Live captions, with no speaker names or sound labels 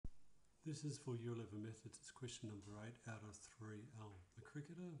This is for Year 11 Methods. It's question number 8 out of 3L. The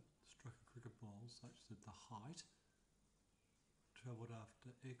cricketer struck a cricket ball such that the height travelled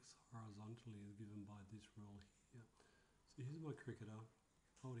after x horizontally is given by this rule here. So here's my cricketer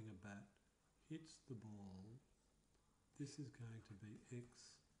holding a bat, hits the ball. This is going to be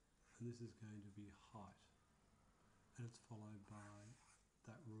x and this is going to be height. And it's followed by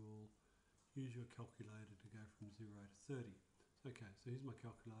that rule. Use your calculator to go from 0 to 30. Okay, so here's my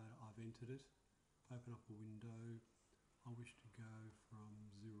calculator. I've entered it. Open up a window. I wish to go from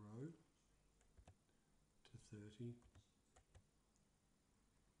 0 to 30.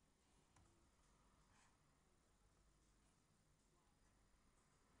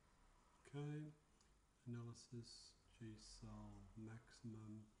 Okay, analysis, G-sol,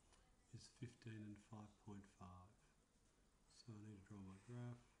 maximum is 15 and 5.5. So I need to draw my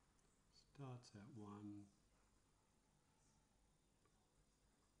graph. Starts at 1.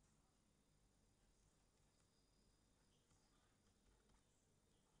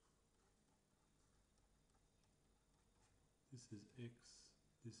 This is X,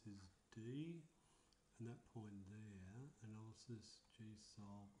 this is D, and that point there, analysis,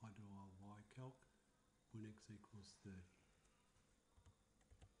 G-sol, I do a Y calc when X equals 30.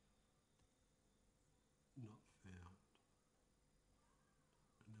 Not found.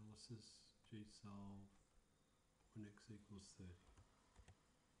 Analysis, G-sol, when X equals 30.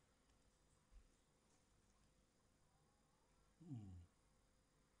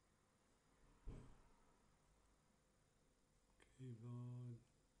 Keyboard,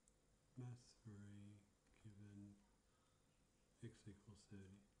 math 3, given X equals 30.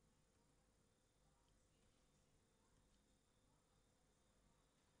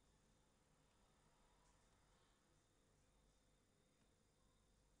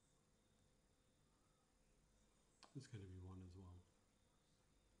 It's going to be 1 as well.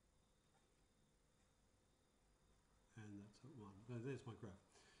 And that's at 1. Now there's my graph.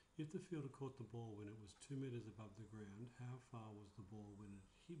 If the fielder caught the ball when it was 2 metres above the ground, how far was the ball when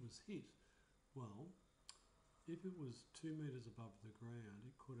it was hit? Well, if it was 2 metres above the ground,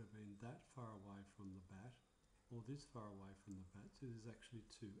 it could have been that far away from the bat or this far away from the bat. So there's actually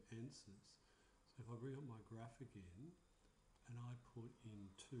 2 answers. So if I bring up my graph again and I put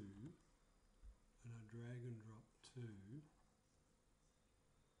in 2 and I drag and drop 2,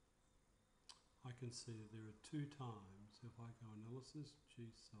 I can see that there are 2 times. So if I go analysis,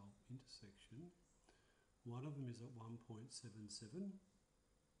 G-sol, intersection, one of them is at 1.77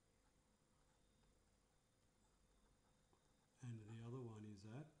 and the other one is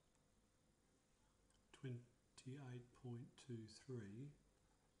at 28.23,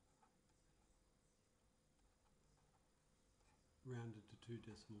 rounded to 2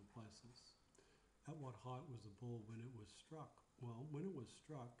 decimal places. At what height was the ball when it was struck? Well, when it was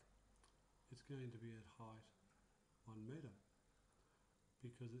struck, it's going to be at height 1 metre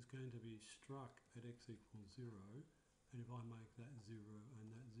because it's going to be struck at x equals 0, and if I make that 0 and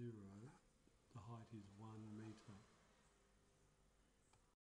that 0,